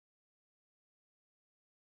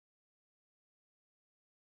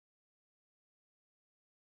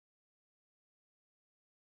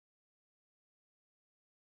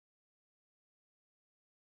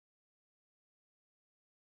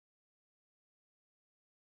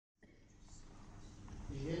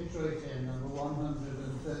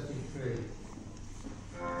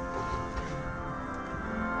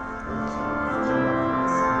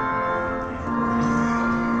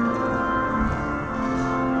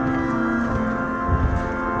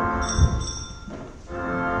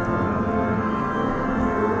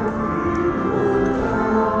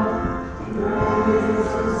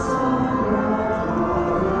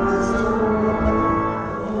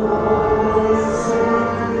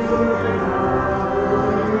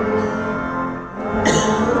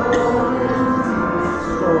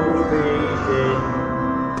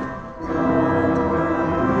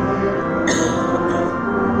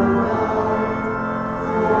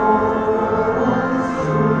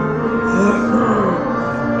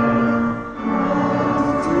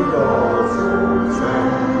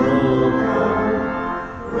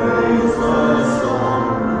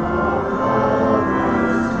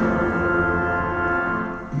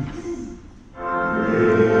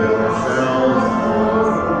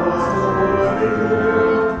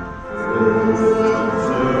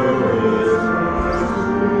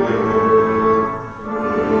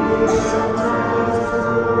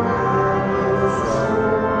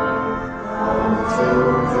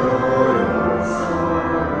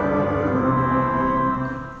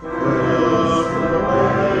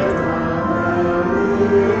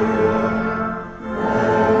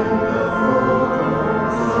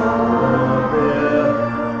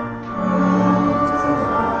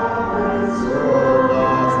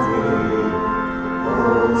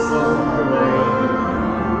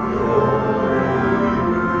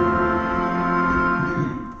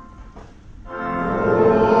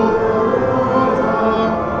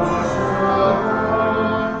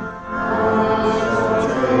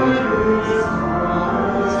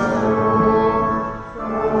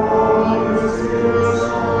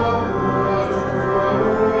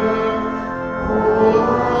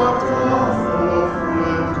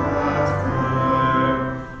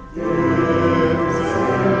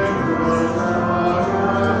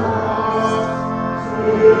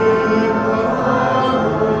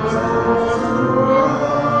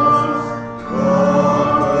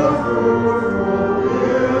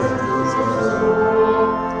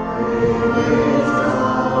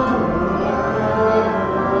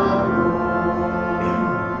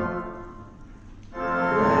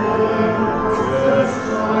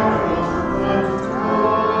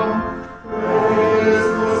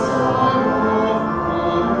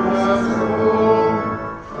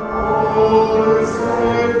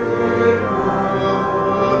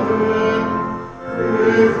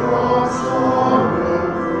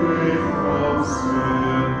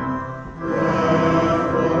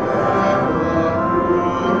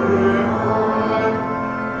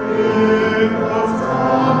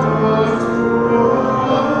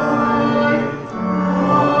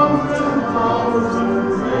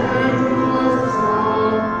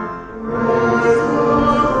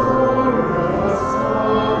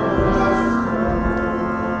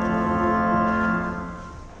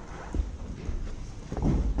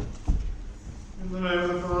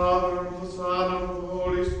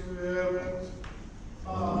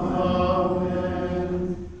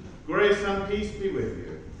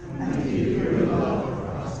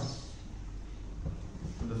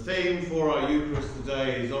theme for our Eucharist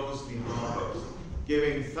today is obviously harvest,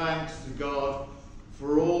 giving thanks to God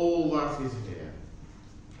for all that is here.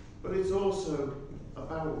 But it's also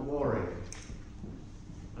about worry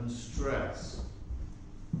and stress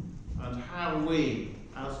and how we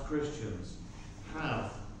as Christians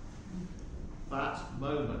have that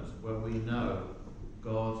moment when we know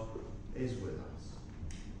God is with us.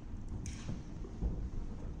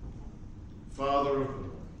 Father of glory,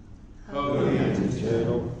 holy and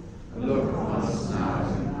eternal, look upon us now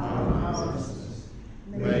and in our weaknesses.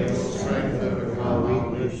 May your strength overcome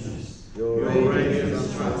our weakness, your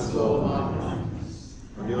radiance transform our darkness,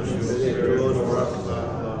 and your Spirit grows for us that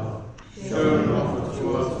love, shown and offered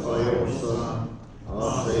to us by your Son,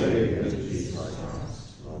 our Saviour Jesus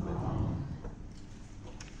Christ. Amen.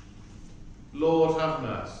 Lord, have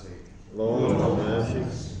mercy. Lord, have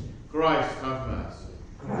mercy. Christ, have mercy.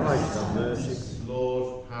 Christ, have mercy.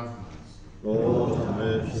 Lord, have mercy. Lord, have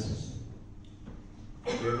mercy.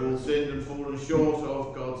 We have all sinned and fallen short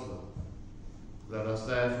of God's love. Let us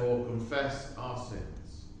therefore confess our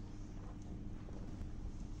sins.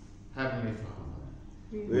 Heavenly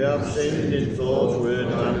Father, we have sinned in thought,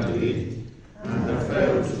 word and deed, and have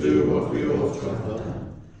failed to do what we ought to have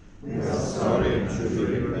done. We are sorry and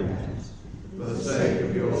truly repentant. For the sake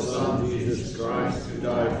of your Son, Jesus Christ, who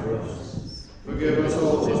died for us, forgive us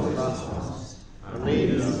all our trespasses, and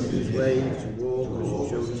lead us in his way to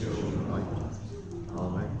walk as children of light.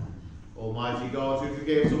 Amen. Almighty God, who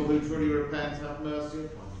forgives all who truly repent, have mercy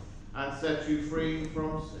upon you, and set you free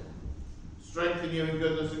from sin. Strengthen you in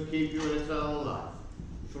goodness and keep you in eternal life,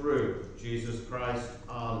 through Jesus Christ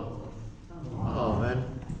our Lord.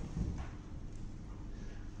 Amen.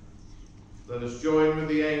 Let us join with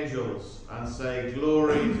the angels and say,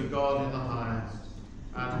 Glory to God in the highest,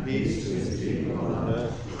 and peace to his people on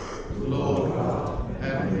earth. Lord God,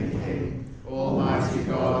 heavenly King, almighty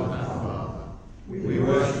God and Father, we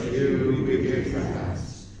worship you, we give you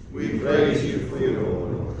thanks, we praise you for your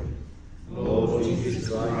glory. Lord Jesus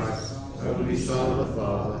Christ, only Son of the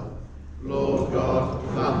Father, Lord God,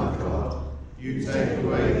 Lamb of God, you take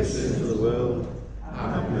away the sins of the world,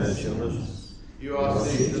 have mercy on us. You are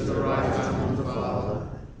seated at the right hand of the Father,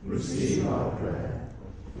 receive our prayer.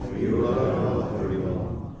 For you alone are the Holy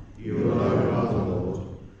One, you alone are the Lord,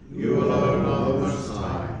 you alone are the Most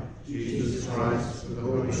High, Jesus Christ, with the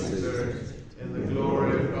Holy Spirit, in the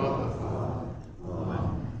glory of God the Father. Amen.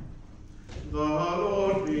 The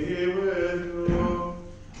Lord be with you,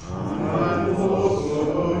 and also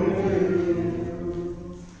with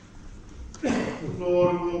you.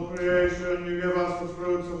 Lord of all creation, you give us the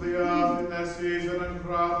fruits of the earth in their season and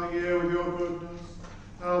crown the year with your goodness.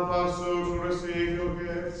 Help us so to receive your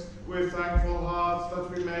gifts with thankful hearts, that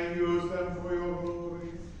we may use them for your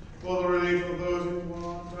glory, for the relief of those in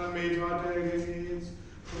want, and meet our daily needs.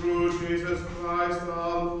 Through Jesus Christ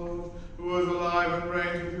our Lord, who is alive and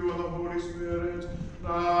reigns with you in the Holy Spirit,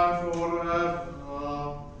 now and forever.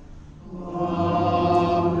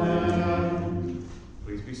 Amen.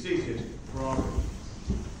 Please be seated for our readings.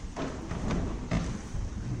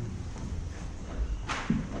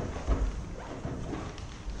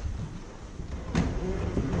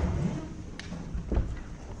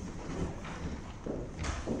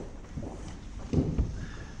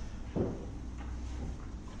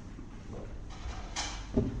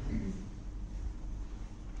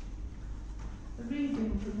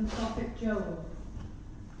 From the prophet Joel.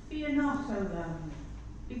 Fear not, O land,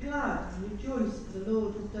 be glad and rejoice, for the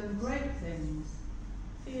Lord has done great things.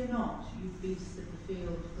 Fear not, you beasts of the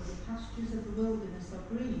field, for the pastures of the wilderness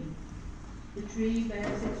are green. The tree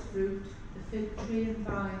bears its fruit, the fig tree and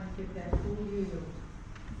vine give their full yield.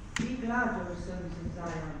 Be glad, O sons of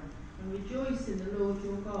Zion, and rejoice in the Lord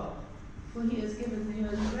your God, for he has given the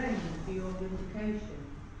early rain for your vindication.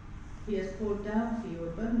 He has poured down for you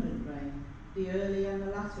abundant rain, the early and the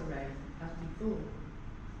latter rain, as before.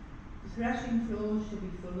 The threshing floor shall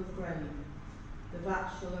be full of grain, the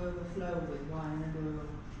vat shall overflow with wine and oil.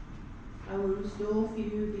 I will restore for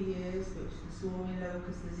you the years which the swarming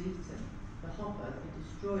locust has eaten, the hopper, the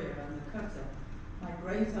destroyer, and the cutter, my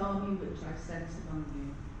great army which I sent among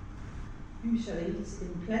you. You shall eat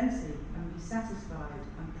in plenty and be satisfied,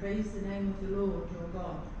 and praise the name of the Lord your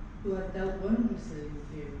God, who hath dealt wondrously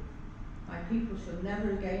with you. My people shall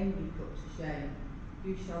never again be put to shame.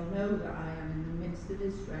 You shall know that I am in the midst of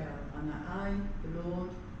Israel, and that I, the Lord,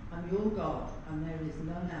 am your God, and there is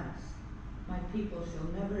none else. My people shall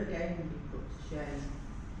never again be put to shame.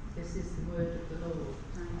 This is the word of the Lord.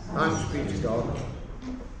 Thanks be to God.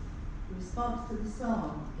 The response to the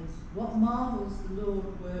psalm is, what marvels the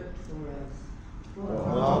Lord worked for us. What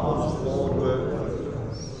marvels the Lord worked for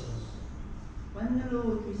us. When When the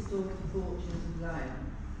Lord restored the fortunes of Zion,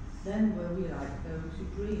 then were we like those who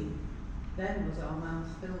dream. Then was our mouth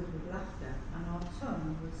filled with laughter, and our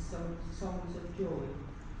tongue with songs of joy.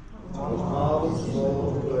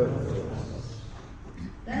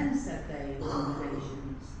 Then said they, all the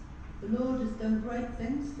nations, the Lord has done great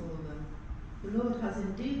things for them. The Lord has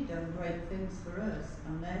indeed done great things for us,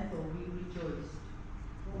 and therefore we rejoiced.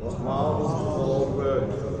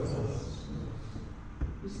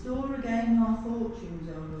 Restore again our fortunes,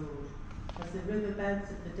 O Lord, as the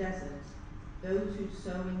riverbeds of the desert. Those who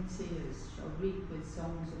sow in tears shall reap with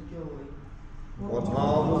songs of joy. What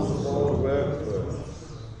marvellous Lord work for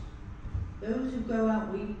us. Those who go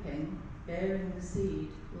out weeping, bearing the seed,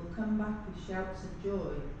 will come back with shouts of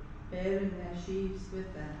joy, bearing their sheaves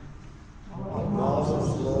with them. What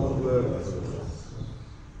marvellous Lord work for us.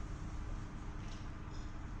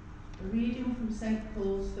 A reading from St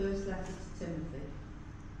Paul's first letter to Timothy.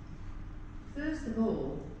 First of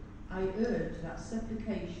all, I urge that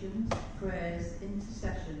supplications, prayers,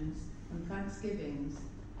 intercessions, and thanksgivings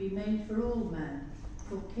be made for all men,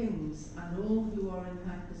 for kings and all who are in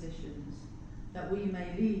high positions, that we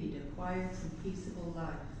may lead a quiet and peaceable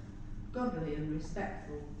life, godly and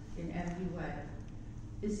respectful in every way.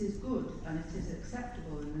 This is good, and it is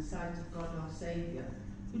acceptable in the sight of God our Saviour,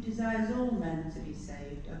 who desires all men to be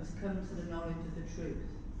saved and to come to the knowledge of the truth.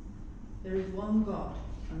 There is one God,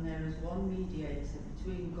 and there is one mediator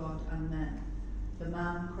between God and men, the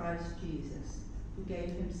man Christ Jesus, who gave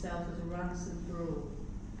himself as a ransom for all,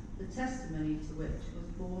 the testimony to which was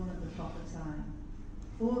born at the proper time.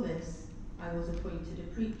 For this I was appointed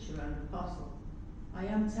a preacher and apostle. I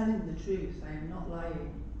am telling the truth, I am not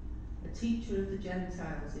lying, a teacher of the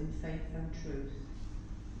Gentiles in faith and truth.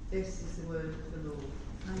 This is the word of the Lord.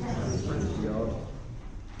 Thanks be God.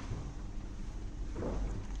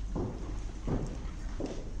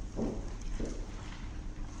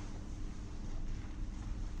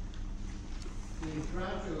 The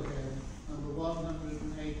gradual hymn, number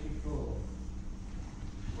 184.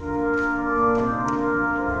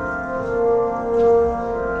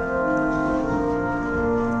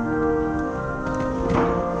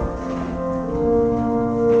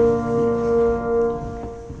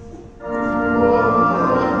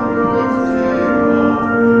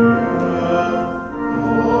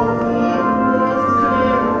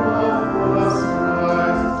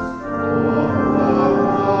 Christ,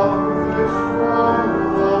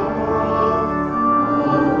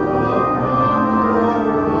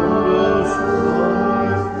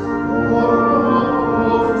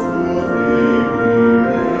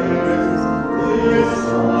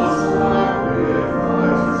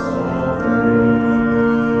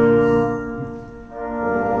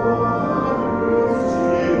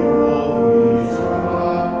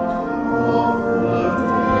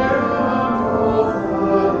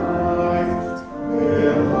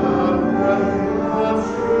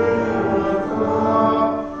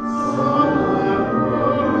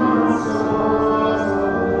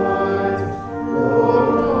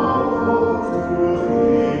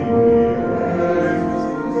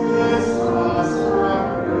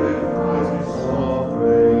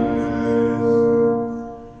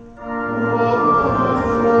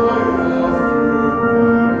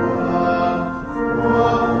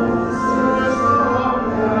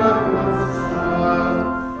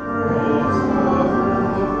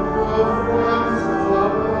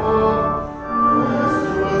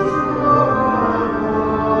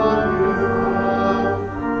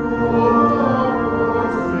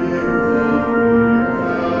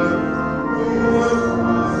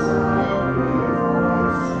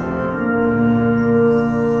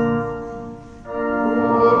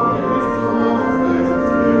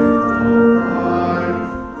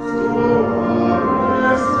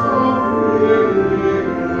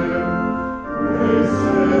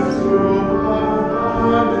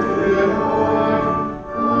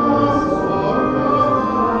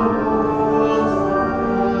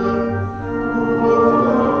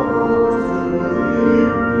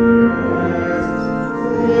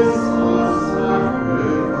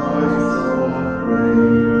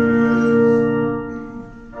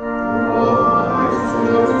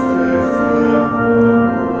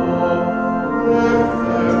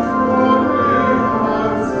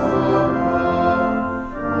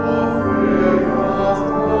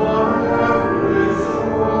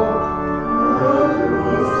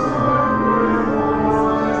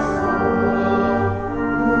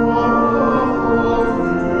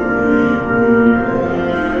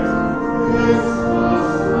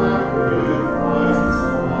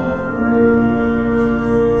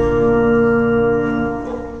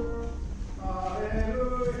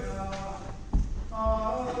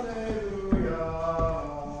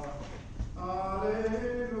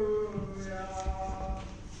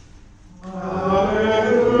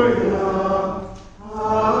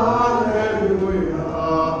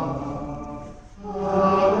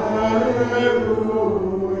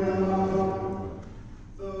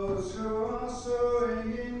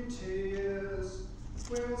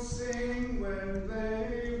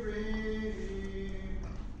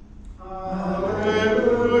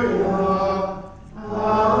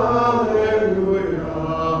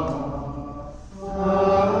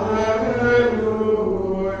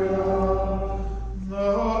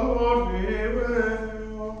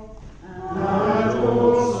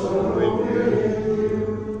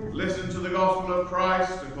 of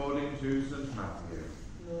Christ according to St Matthew.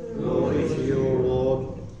 Glory to you, O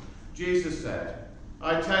Lord. Jesus said,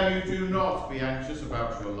 I tell you, do not be anxious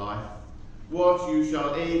about your life, what you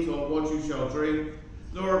shall eat or what you shall drink,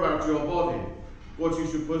 nor about your body, what you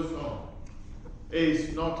should put on.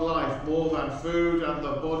 Is not life more than food, and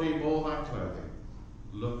the body more than clothing?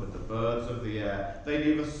 Look at the birds of the air. They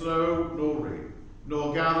neither sow nor reap,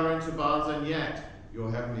 nor gather into barns, and yet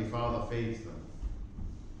your heavenly Father feeds them.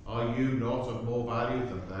 Are you not of more value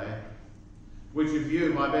than they? Which of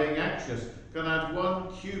you, by being anxious, can add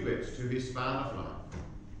 1 cubit to his span of life?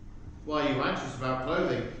 Why are you anxious about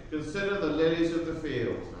clothing? Consider the lilies of the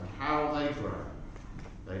field, and how they grow.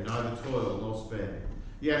 They neither toil nor spin.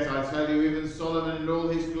 Yet I tell you, even Solomon in all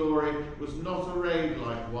his glory was not arrayed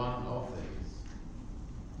like one of these.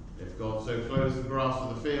 If God so clothes the grass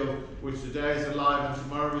of the field, which today is alive and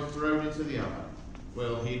tomorrow is thrown into the oven,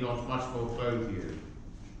 will he not much more clothe you,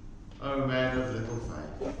 O men of little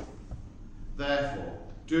faith? Therefore,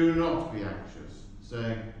 do not be anxious,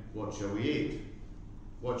 saying, what shall we eat?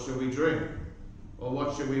 What shall we drink? Or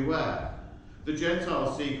what shall we wear? The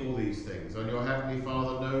Gentiles seek all these things, and your heavenly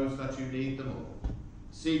Father knows that you need them all.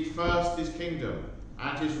 Seek first his kingdom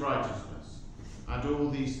and his righteousness, and all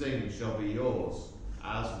these things shall be yours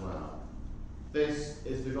as well. This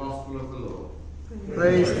is the gospel of the Lord.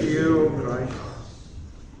 Praise to you, O Christ.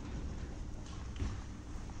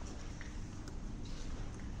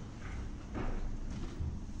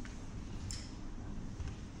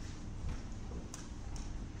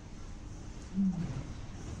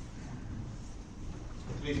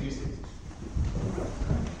 Please be seated.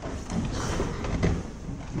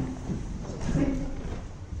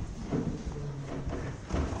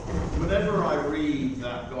 Whenever I read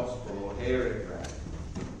that gospel or hear it read,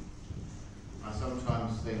 I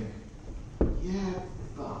sometimes think, yeah,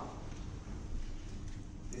 but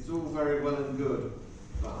it's all very well and good,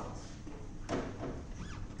 but.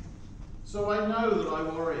 So I know that I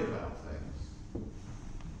worry about things.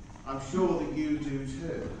 I'm sure that you do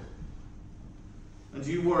too. And do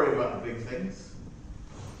you worry about the big things?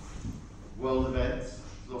 World events,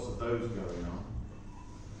 lots of those going on.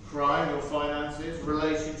 Crime, your finances,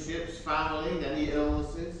 relationships, family, any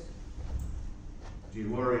illnesses? Do you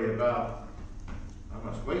worry about how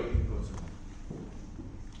much weight you put on?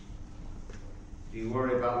 Do you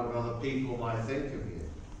worry about what other people might think of you?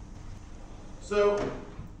 So,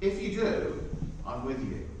 if you do, I'm with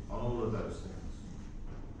you on all of those things.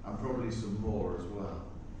 And probably some more as well.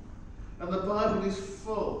 And the Bible is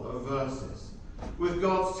full of verses with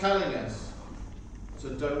God telling us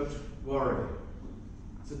to don't worry.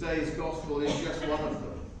 Today's gospel is just one of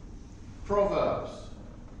them. Proverbs,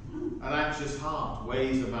 an anxious heart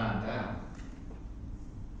weighs a man down.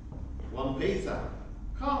 1 Peter,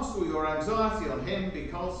 cast all your anxiety on him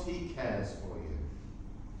because he cares for you.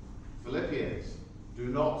 Philippians, do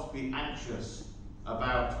not be anxious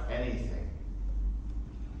about anything.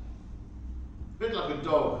 A bit like a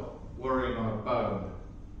dog worrying on a bone.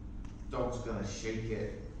 Dog's going to shake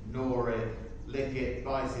it, gnaw it, lick it,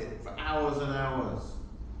 bite it for hours and hours.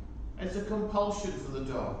 It's a compulsion for the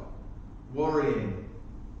dog. Worrying,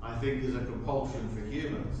 I think, is a compulsion for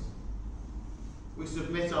humans. We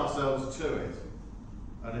submit ourselves to it,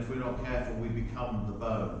 and if we're not careful, we become the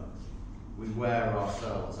bone. We wear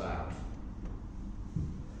ourselves out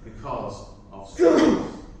because of stress.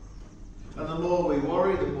 And the more we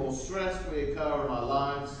worry, the more stress we occur in our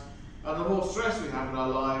lives. And the more stress we have in our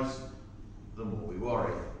lives, the more we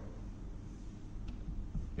worry.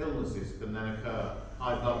 Illnesses can then occur.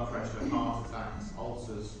 High blood pressure, heart attacks,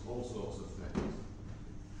 ulcers, all sorts of things.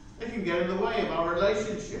 It can get in the way of our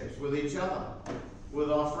relationships with each other, with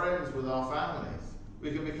our friends, with our families. We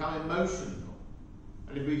can become emotional.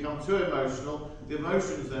 And if we become too emotional, the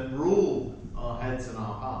emotions then rule our heads and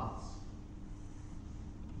our hearts.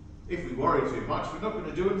 If we worry too much, we're not going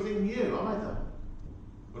to do anything new either.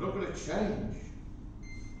 We're not going to change.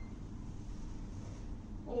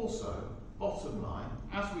 Also, bottom line,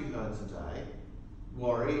 as we heard today,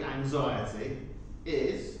 worry, anxiety,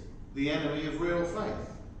 is the enemy of real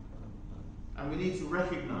faith. And we need to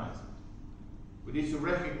recognise it. We need to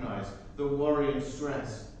recognise that worry and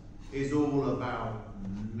stress is all about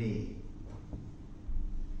me.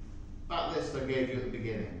 That list I gave you at the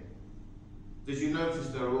beginning. Did you notice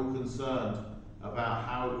they're all concerned about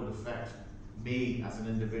how it would affect me as an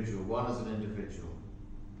individual, one as an individual?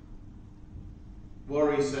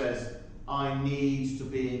 Worry says, I need to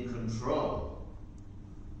be in control.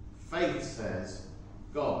 Faith says,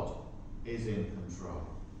 God is in control.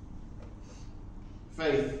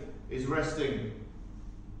 Faith is resting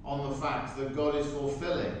on the fact that God is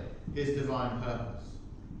fulfilling his divine purpose.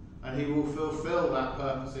 and he will fulfill that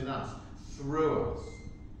purpose in us, through us,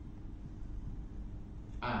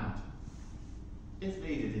 and, if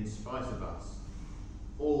needed, in spite of us,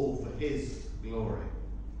 all for his glory.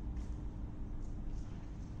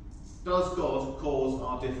 Does God cause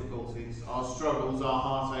our difficulties, our struggles, our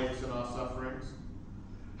heartaches and our sufferings?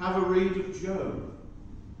 Have a read of Job.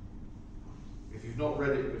 If you've not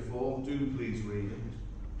read it before, do please read it.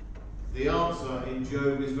 The answer in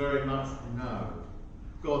Job is very much no.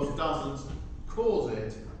 God doesn't cause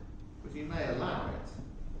it, but he may allow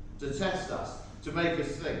it to test us, to make us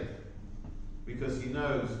think, because he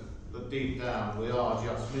knows that deep down we are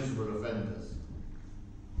just miserable offenders.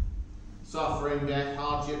 Suffering, death,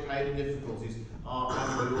 hardship, pain and difficulties are,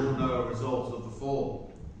 as we all know, a result of the fall.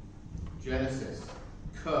 Genesis,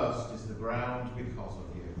 cursed is the ground because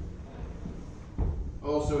of you.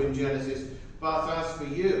 Also in Genesis, but as for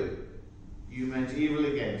you, you meant evil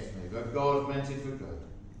against me, but God meant it for good,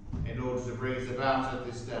 in order to bring us about at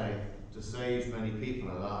this day to save many people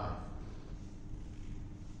alive.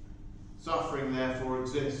 Suffering therefore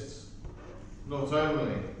exists, not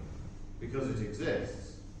only because it exists,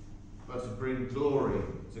 but to bring glory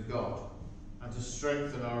to God and to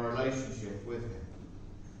strengthen our relationship with him.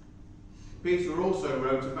 Peter also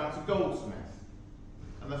wrote about a goldsmith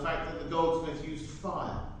and the fact that the goldsmith used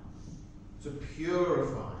fire to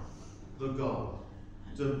purify the gold,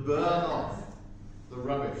 to burn off the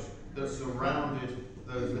rubbish that surrounded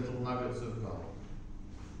those little nuggets of gold.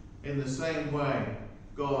 In the same way,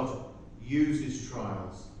 God uses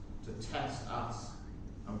trials to test us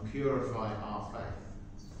and purify our faith.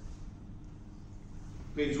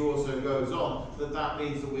 Peter also goes on that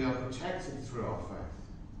means that we are protected through our faith.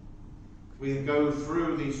 We go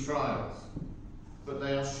through these trials, but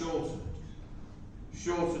they are shortened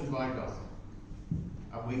by God.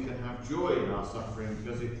 And we can have joy in our suffering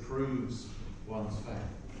because it proves one's faith.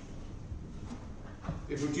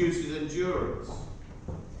 It produces endurance,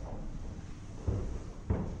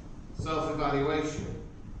 self-evaluation,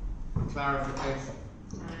 clarification.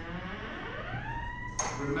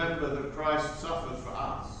 Remember that Christ suffered for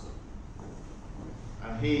us,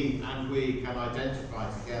 and he and we can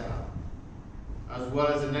identify together, as well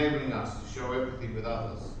as enabling us to show empathy with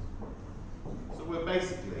others. So we're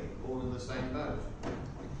basically all in the same boat.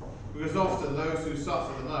 Because often those who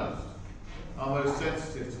suffer the most are most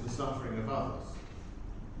sensitive to the suffering of others.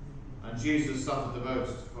 And Jesus suffered the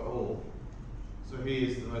most for all, so he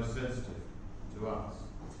is the most sensitive to us.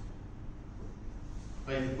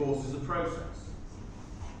 Faith, of course, is a process.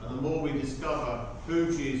 And the more we discover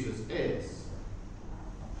who Jesus is,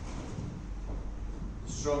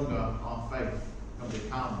 the stronger our faith can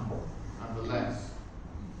become, and the less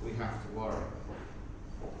we have to worry.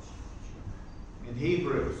 In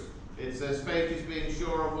Hebrews, it says, faith is being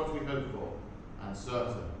sure of what we hope for, and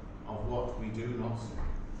certain of what we do not see.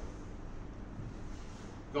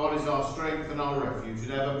 God is our strength and our refuge,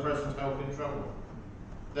 and ever-present help in trouble.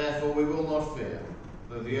 Therefore we will not fear,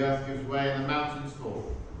 though the earth gives way and the mountains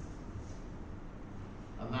fall.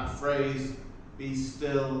 And that phrase, be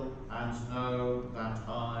still and know that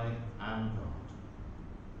I am God.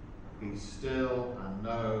 Be still and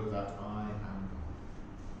know that I am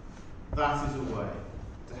God. That is a way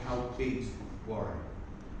to help beat worry,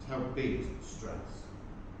 to help beat stress.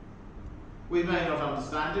 We may not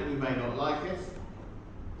understand it, we may not like it.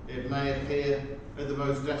 It may appear at the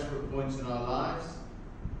most desperate points in our lives.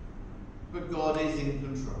 But God is in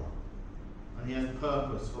control, and he has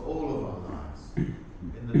purpose for all of our lives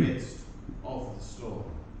in the midst of the storm.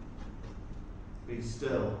 Be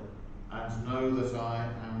still and know that I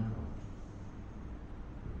am God.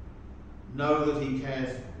 Know that he cares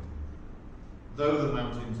for you. Though the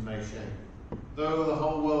mountains may shake, though the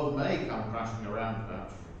whole world may come crashing around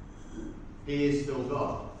about you, he is still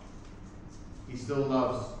God. He still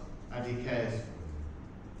loves and he cares for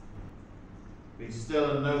you. Be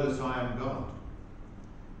still and know that I am God.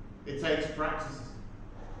 It takes practice.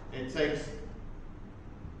 It takes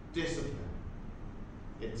discipline.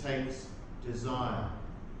 It takes desire.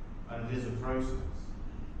 And it is a process.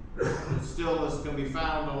 But stillness can be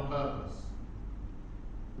found on purpose.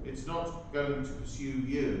 It's not going to pursue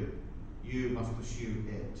you. You must pursue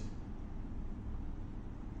it.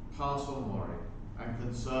 Pass on worry and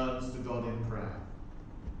concerns to God in prayer.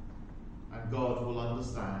 And God will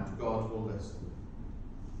understand. God will listen.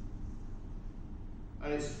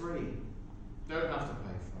 And it's free. Don't have to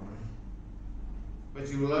pay for it. But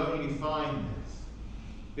you will only find this,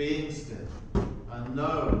 being still, and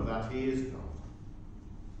know that he is God,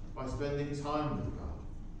 by spending time with God,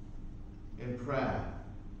 in prayer,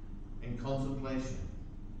 in contemplation.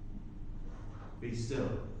 Be still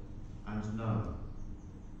and know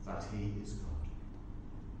that that he is God.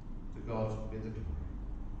 To God be the glory.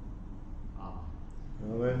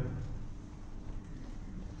 Amen. Amen.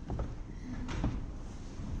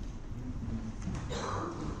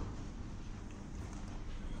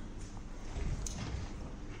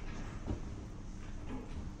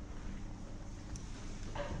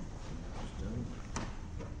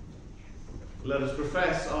 Let us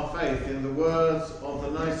profess our faith in the words of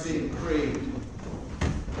the Nicene Creed.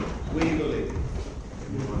 We believe.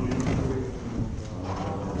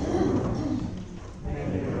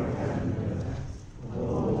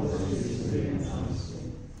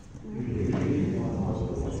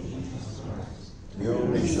 The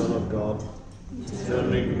only Son of God,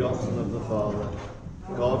 eternally begotten of the Father,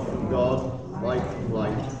 God from God, light from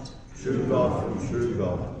light, true God from true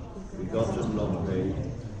God, begotten, not made,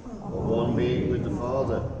 but one being with the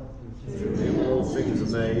Father, through whom all things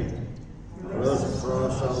are made. For us and for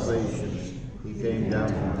our salvation, he came down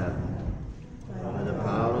from heaven. By the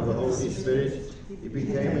power of the Holy Spirit, he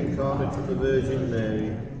became incarnate from the Virgin Mary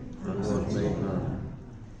and was made man.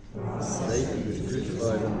 Satan was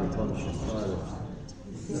crucified under Pontius Pilate.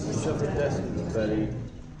 He suffered death and was buried.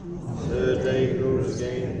 Third day he rose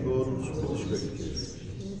again in accordance with the Scriptures.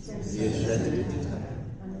 He ascended into heaven.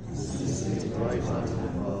 He is at the right hand of the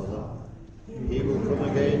Father. He will come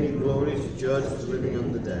again in glory to judge the living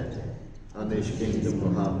and the dead, and his kingdom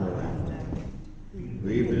will have no end.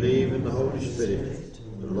 We believe in the Holy Spirit,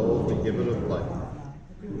 the Lord, the giver of life,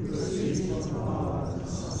 who proceeds from the Father and the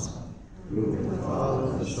Son, who with the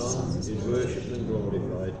Father and the Son is worshipped and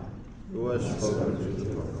glorified, who has spoken to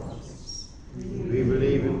the prophets. We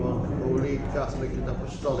believe in one holy, Catholic and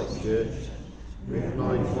Apostolic Church. We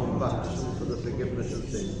acknowledge one baptism for the forgiveness of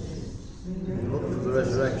sins. We look for the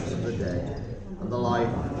resurrection of the dead and the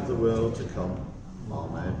life of the world to come.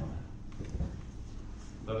 Amen.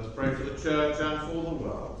 Let us pray for the Church and for the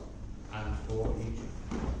world and for each other.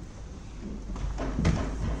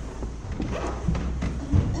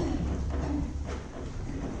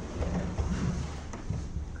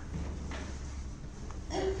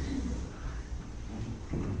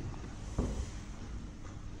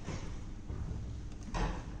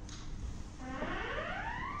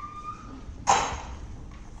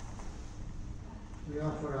 We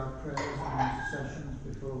offer our prayers and intercessions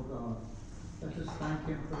before God. Let us thank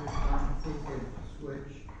him for his bountiful gifts,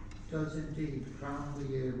 which does indeed crown the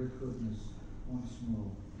year with goodness once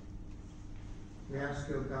more. We ask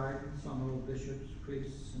your guidance on all bishops,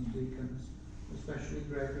 priests and deacons, especially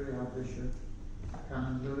Gregory, our bishop,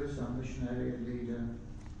 Canon Lewis, our mission area leader,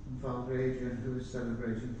 and Father Adrian, who is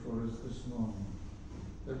celebrating for us this morning,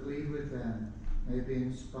 that we with them may be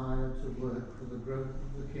inspired to work for the growth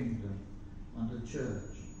of the kingdom and a church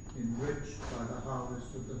enriched by the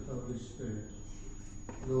harvest of the Holy Spirit.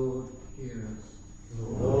 Lord, hear us.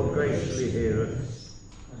 Lord, graciously hear us.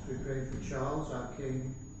 As we pray for Charles, our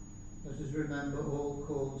King, let us remember all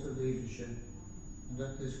called to leadership, and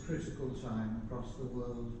at this critical time across the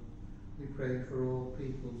world, we pray for all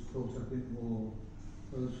peoples caught up in war,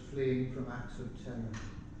 those fleeing from acts of terror,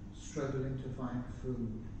 struggling to find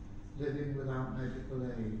food, living without medical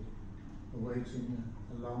aid, awaiting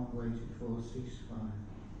a long-waited-for ceasefire.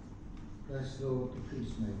 Bless, Lord, the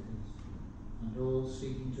peacemakers, and all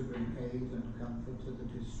seeking to bring aid and comfort to the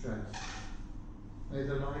distressed. May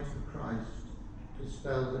the light of Christ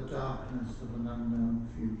dispel the darkness of an unknown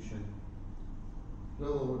future.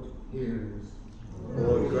 Lord, hear us.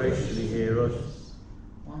 Lord, graciously hear us.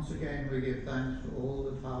 Once again we give thanks for all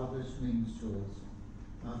that harvest means to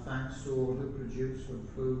us. Our thanks to all who produce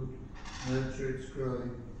our food, nurture its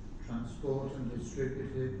growing, transport and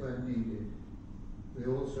distribute it where needed. We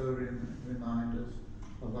also remind us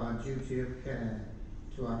of our duty of care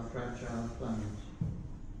to our fragile planet,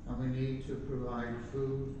 and we need to provide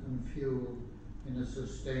food and fuel in a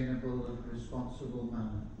sustainable and responsible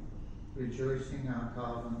manner, reducing our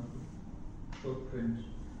carbon footprint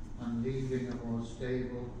and leaving a more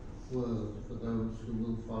stable world for those who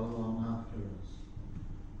will follow on after us.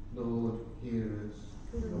 Lord, hear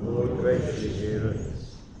us. Lord, graciously hear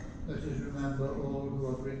us. Let us remember all who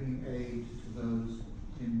are bringing aid to those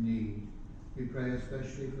in need. We pray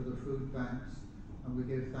especially for the food banks, and we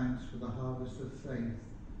give thanks for the harvest of faith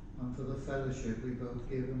and for the fellowship we both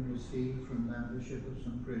give and receive from membership of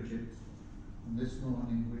St Bridget. And this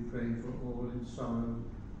morning we pray for all in sorrow,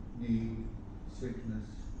 need, sickness,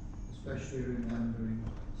 especially remembering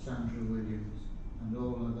Sandra Williams and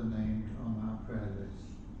all other named on our prayer list.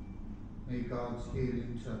 May God's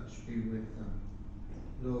healing touch be with them.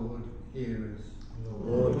 Lord, hear us.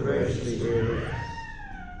 Lord, graciously hear us.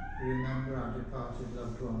 We remember our departed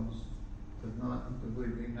loved ones, that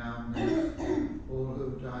we now miss, all who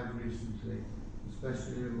have died recently,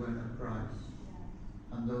 especially the women of Christ,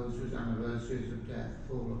 and those whose anniversaries of death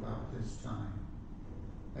fall about this time.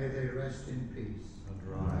 May they rest in peace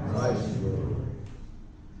And Rise in glory.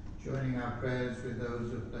 Joining our prayers with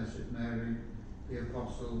those of Blessed Mary, the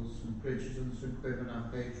Apostles, St Bridget and St Cwyfan, our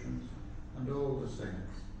patrons, and all the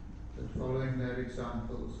saints, that following their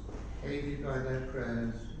examples, aided by their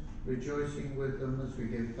prayers, rejoicing with them as we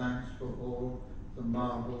give thanks for all the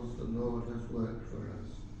marvels the Lord has worked for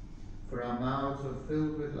us. For our mouths are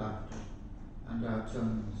filled with laughter, and our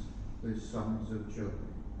tongues with songs of joy.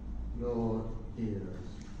 Lord, hear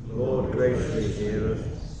us. Lord, graciously hear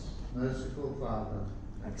us. Merciful Father,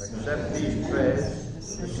 Accept these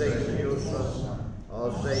prayers, the saints of your Son,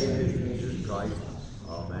 our Saviour Jesus Christ.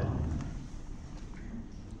 Amen.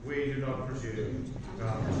 we do not presume to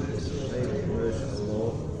come to this. May the merciful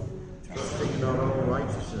Lord, trusting in our own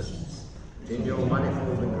righteousness, in your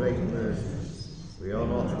manifold and great mercy, we are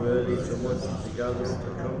not worthy so much as to gather and to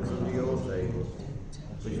come under your table.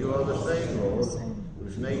 But you are the same Lord,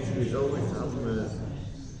 whose nature is always to have mercy.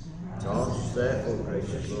 Grant us therefore,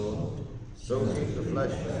 gracious Lord, so keep the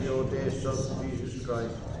flesh of your dear Son, Jesus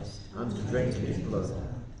Christ, and to drink his blood,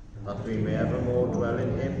 that we may evermore dwell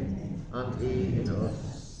in him, and he in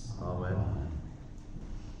us. Amen.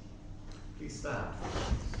 Please stand.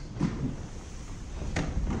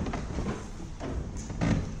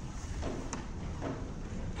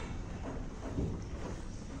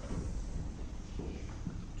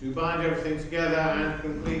 To bind everything together and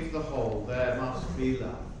complete the whole, there must be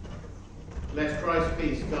love. Let Christ's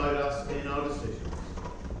peace guide us in our decisions,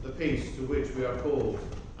 the peace to which we are called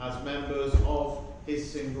as members of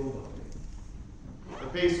his single body.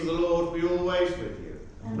 The peace of the Lord be always with you.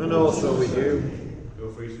 And also with you.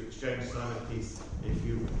 Feel free to exchange sign of peace if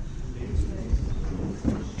you please.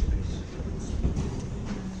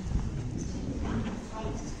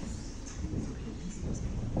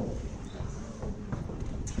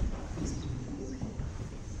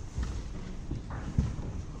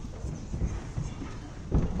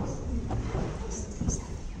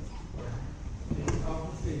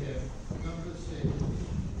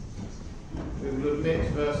 We will admit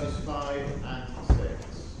verses 5 and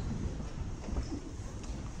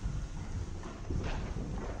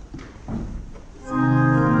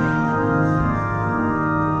 6.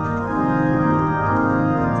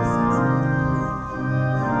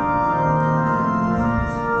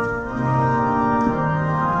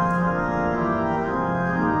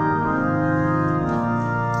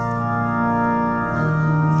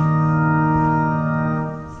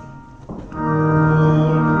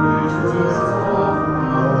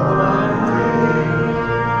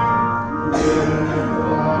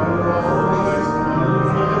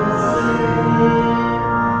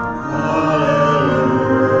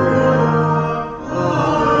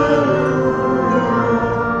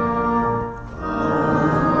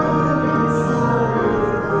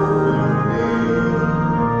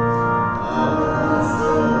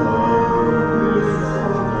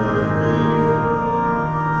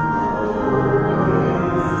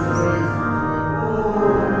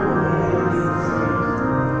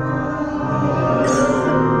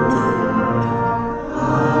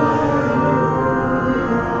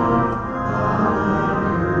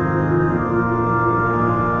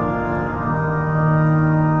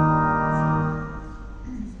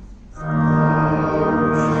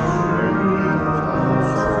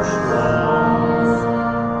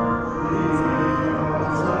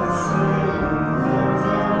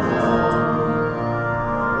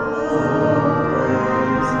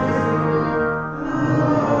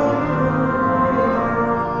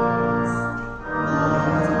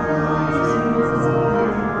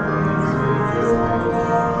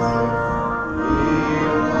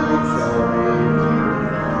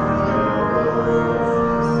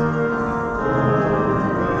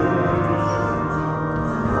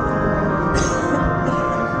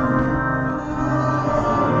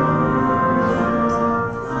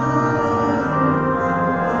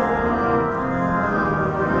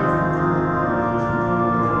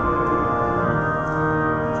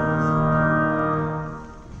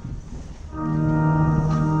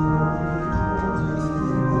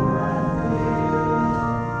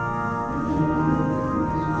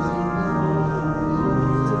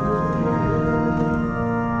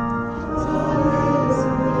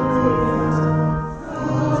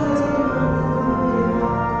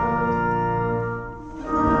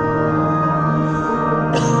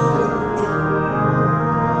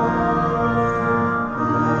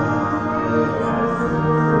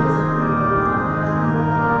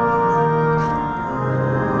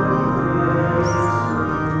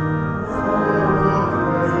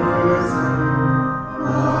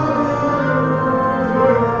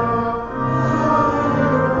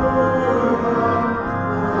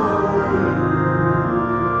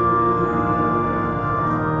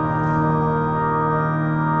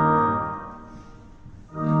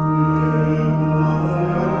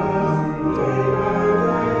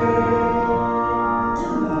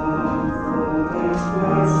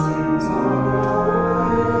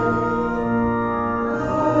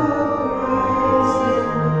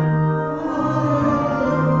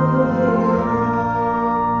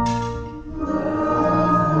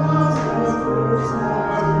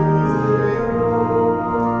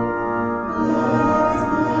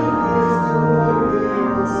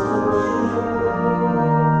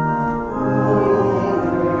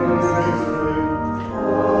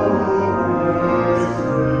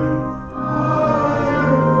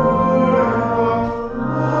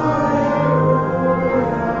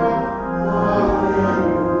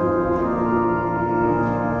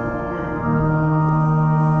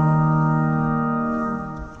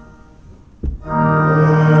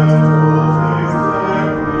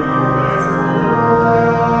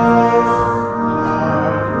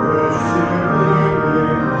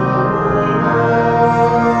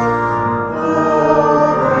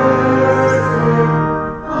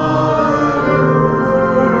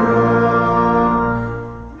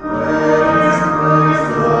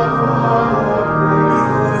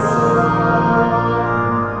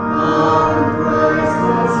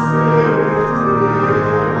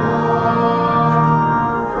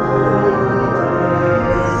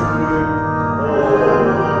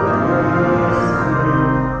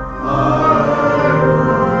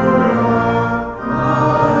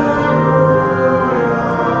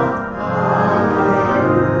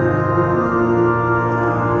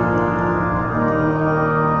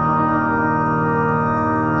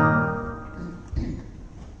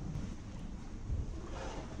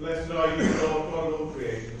 Blessed are you, Lord God of all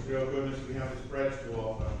creation. Through your goodness we have this bread to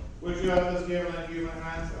offer, which earth has given and human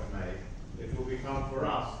hands have made. It will become for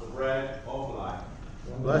us the bread of life.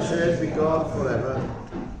 Blessed be God forever.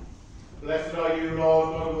 Blessed are you,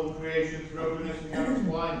 Lord God of all creation. Through your goodness we have this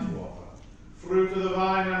wine to offer, fruit of the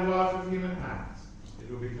vine and work of human hands. It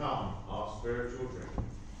will become our spiritual drink.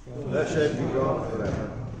 Blessed be God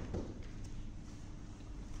forever.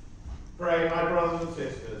 Pray, my brothers and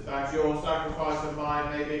sisters, that your sacrifice and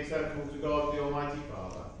mine may be acceptable to God the Almighty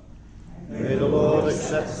Father. May the Lord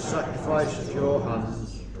accept the sacrifice at your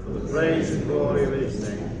hands for the praise and glory of his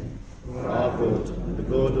name, for our good and the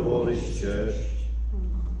good of all his church.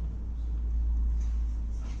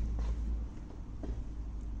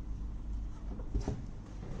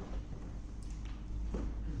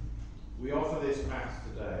 We offer this Mass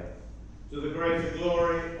today to the greater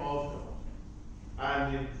glory of God,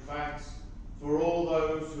 and in thanks for all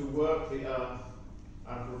those who work the earth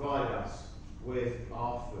and provide us with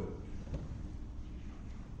our food.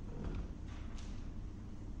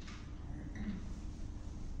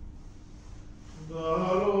 The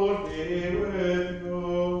Lord be with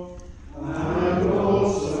you, and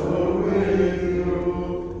also with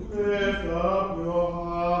you. Lift up your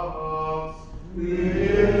hearts. We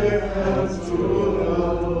lift them to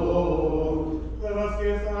the Lord. Let us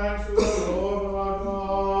give thanks to the Lord our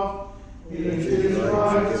God. It is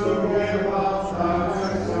right to give our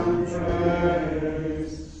thanks and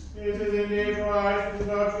praise. It is indeed right, it is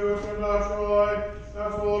our truth and our joy,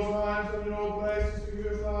 at all times and in all places to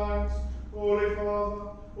give thanks. Holy Father,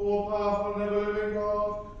 all-powerful and ever-living God,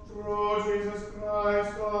 through Jesus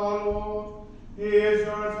Christ our Lord. He is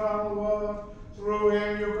your eternal Word. Through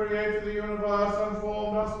him you created the universe and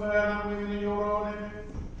formed us men and women in your own image.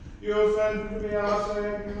 You sent him to be our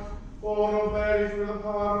Saviour, born of Mary through the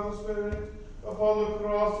power of the Spirit. Upon the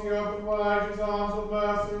cross he opened wide his arms of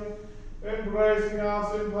mercy, embracing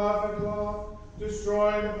us in perfect love,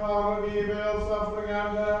 destroying the power of evil, suffering,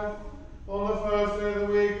 and death. On the first day of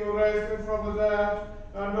the week you raised him from the dead,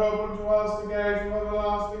 and opened to us the gate of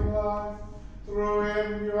everlasting life. Through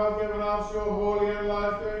him you have given us your holy and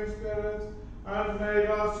life-giving Spirit, and made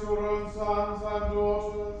us your own sons and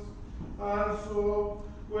daughters. And so,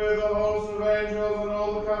 with the host of angels and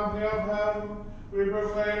all the company of heaven, we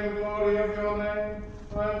proclaim the glory of your name,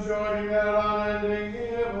 and joining their unending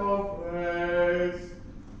hymn of praise.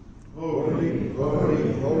 Holy,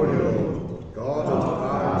 holy, holy Lord, God of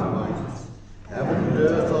power and might, heaven and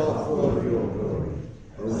earth are full of your glory.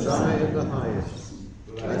 Hosanna in the highest.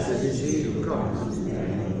 Blessed is he who comes in the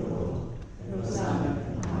name of the Lord. Hosanna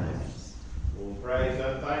in the highest. All praise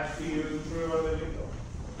and thanks to you, true and living God.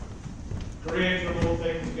 Creator of all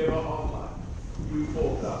things, giver of life, you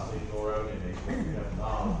formed us in your own image, and have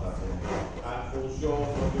marred us in, and fall short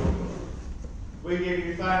of your glory. We give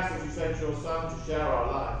you thanks that you sent your Son to share our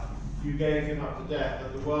life. You gave him up to death,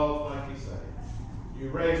 that the world might be saved. You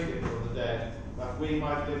raised him from the dead, that we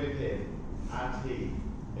might live in him, and he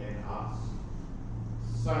in us.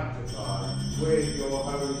 Sanctify with your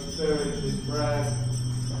Holy Spirit this bread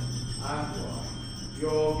and wine,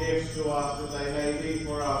 your gifts to us, that they may be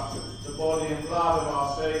for us the body and blood of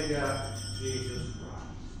our Saviour, Jesus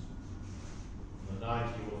Christ. The night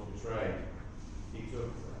he was betrayed, he took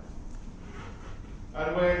bread.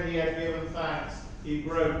 And when he had given thanks, he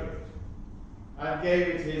broke it, and gave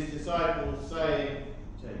it to his disciples, saying,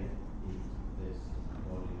 Take, eat, this is my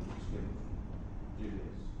body which is given for you. Do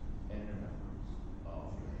this in remembrance of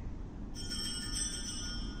me.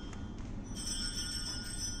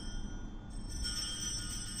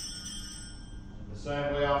 In the same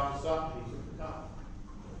way after supper he took the cup.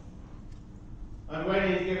 And when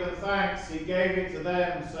he had given thanks, he gave it to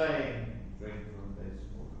them, saying, Drink from this,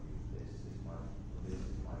 all of you. This is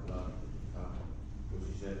my blood of the covenant, which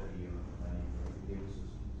is shed for you and for many for forgiveness of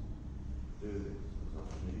sins. Do this as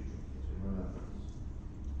often as you drink it in remembrance.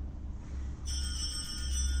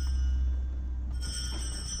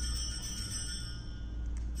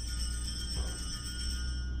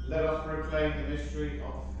 Let us proclaim the mystery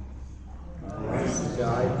of faith. Christ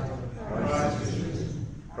died, Christ is risen,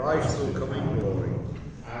 Christ will come in glory.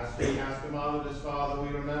 As he has commanded his Father, we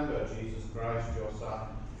remember Jesus Christ, your Son,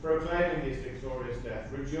 proclaiming his victorious death,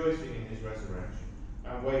 rejoicing in his resurrection,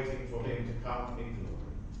 and waiting for him to come in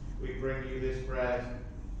glory. We bring you this bread,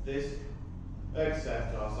 this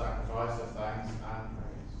accept our sacrifice of thanks and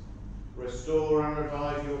praise. Restore and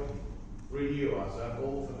revive your people. Renew us and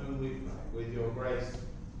all for whom we pray, with your grace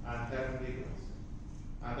and heavenly blessing.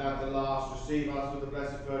 And at the last, receive us with the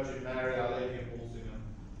Blessed Virgin Mary, Our Lady of Walsingham,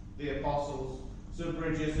 the Apostles, St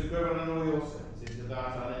Bridget, St Cwyfan, and all your saints, into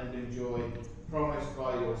that unending joy promised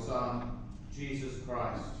by your Son, Jesus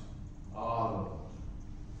Christ, our Lord.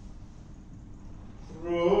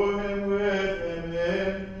 Through him, with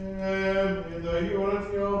him, in the unity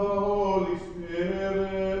of the Holy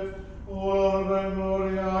Spirit, all honor and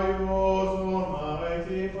glory are yours,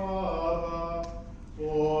 Almighty Father,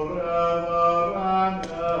 forever and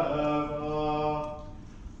ever.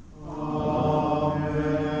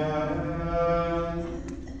 Amen.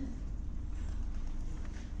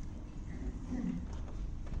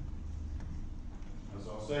 As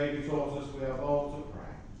our Saviour taught us, we are bold to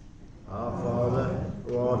pray. Our Father,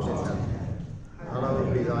 who art in heaven,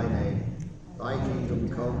 hallowed be thy name. Thy kingdom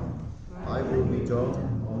come, thy will be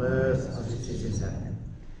done, on earth as it is in heaven.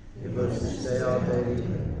 Give us this day our daily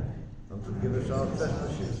bread, and forgive us our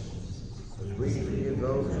trespasses, as we forgive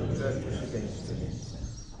those who trespass against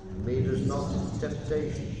us. And lead us not into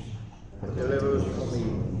temptation, but deliver us from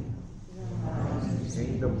evil.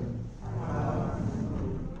 Kingdom,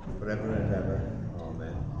 forever and ever.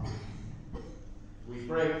 Amen. We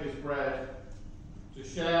break this bread to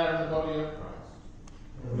share in the body of Christ.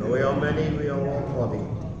 Though we are many, we are one body.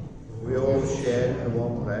 We all share in the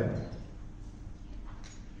one bread.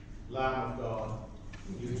 Lamb of God,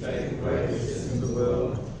 you take Take away away the the sins sins of the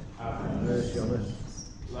world, have mercy on us.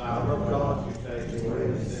 Lamb of God, you take away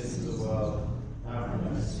the sins of the world,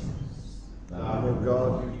 have mercy. Lamb of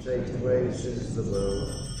God, you take away the sins of the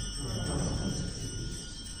world.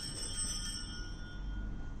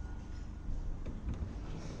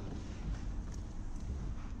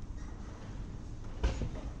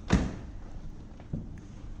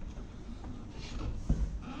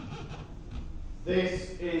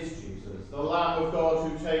 This is Jesus, the Lamb of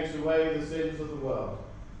God who takes away the sins of the world.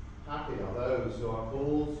 Happy are those who are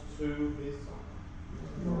called to his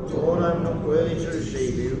Son. Lord, I am not worthy to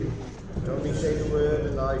receive you, but only say the word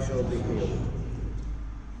and I shall be healed.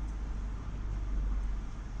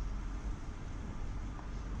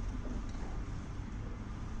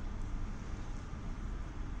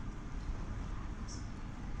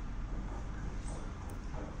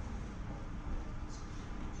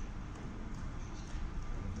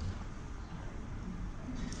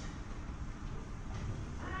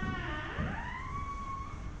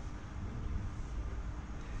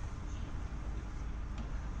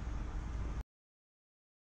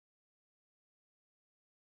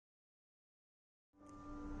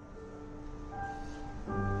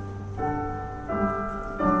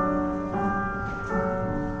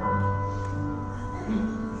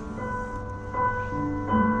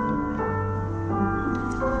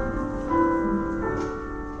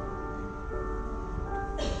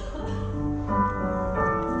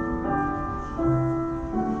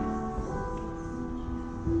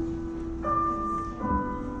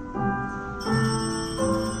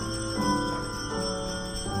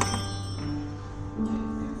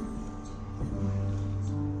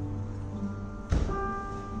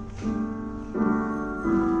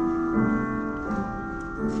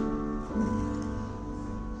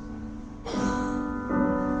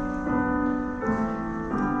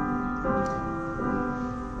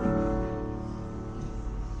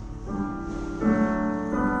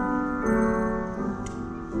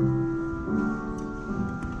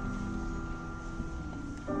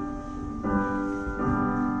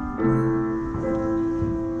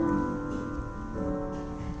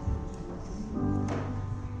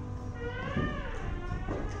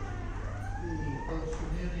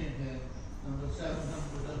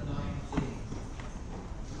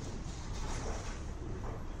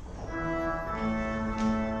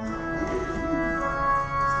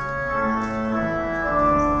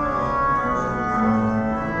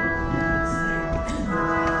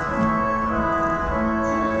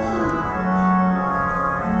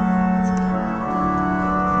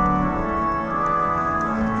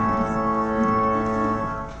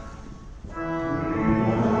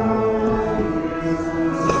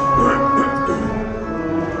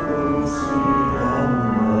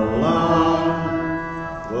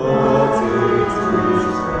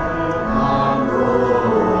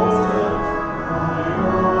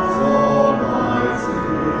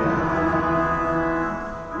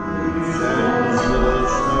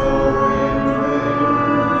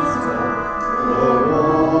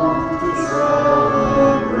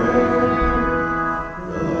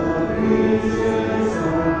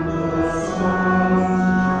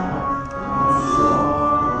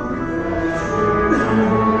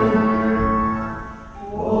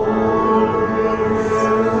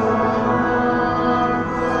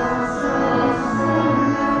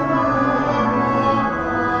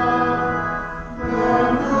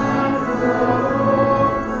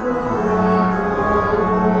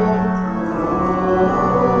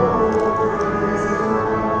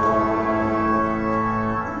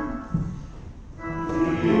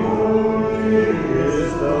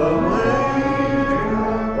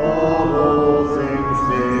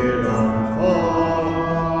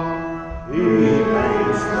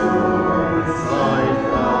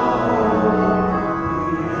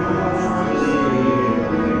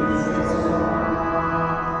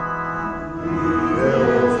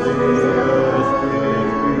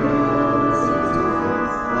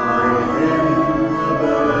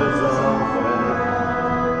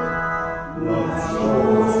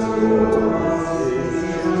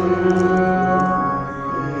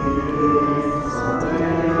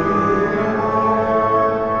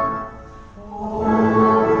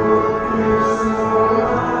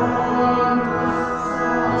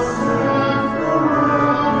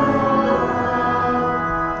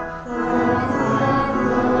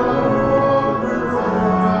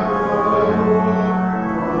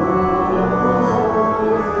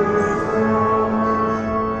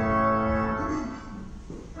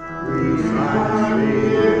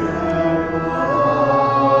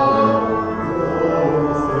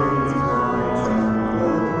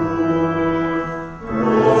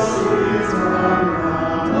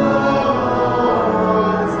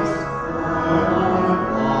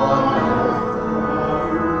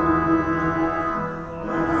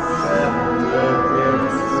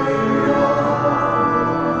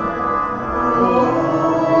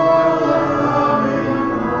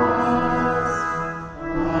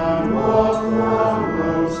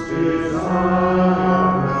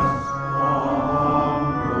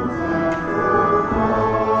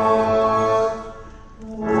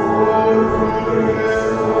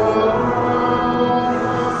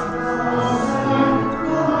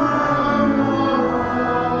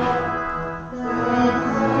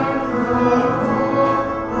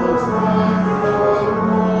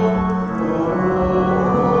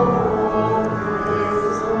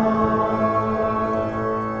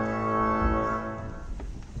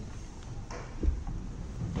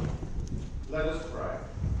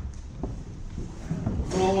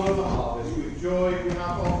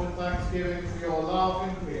 half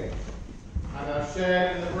in creation, and have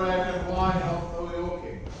shared in the bread and wine of your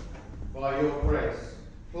kingdom. By your grace,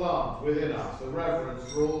 plant within us a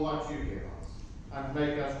reverence for all that you give us, and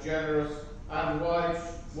make us generous and wise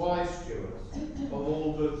stewards of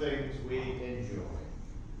all good things we enjoy.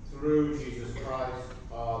 Through Jesus Christ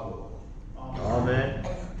our Lord. Amen.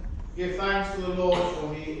 Give thanks to the Lord,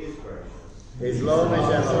 for he is gracious. His love is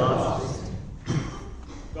everlasting.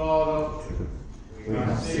 God of truth, We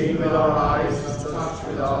have seen with our eyes and touched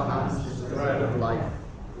with our hands the bread of life.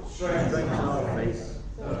 Strengthen our faith,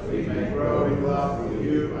 that we may grow in love for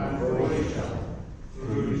you and for each other.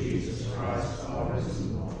 Through Jesus Christ our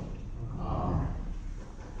risen Lord. Amen.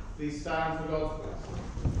 Please stand for God's blessing.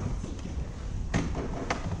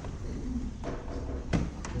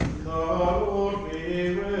 The Lord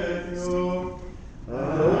be with you,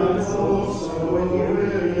 and also with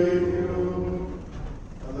you.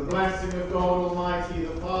 And the blessing of God Almighty,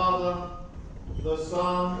 the Father, the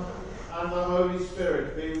Son, and the Holy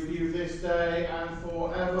Spirit be with you this day and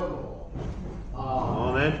forevermore.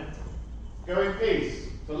 Amen. Amen. Go in peace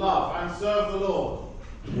to love and serve the Lord.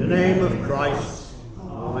 In the name of Christ.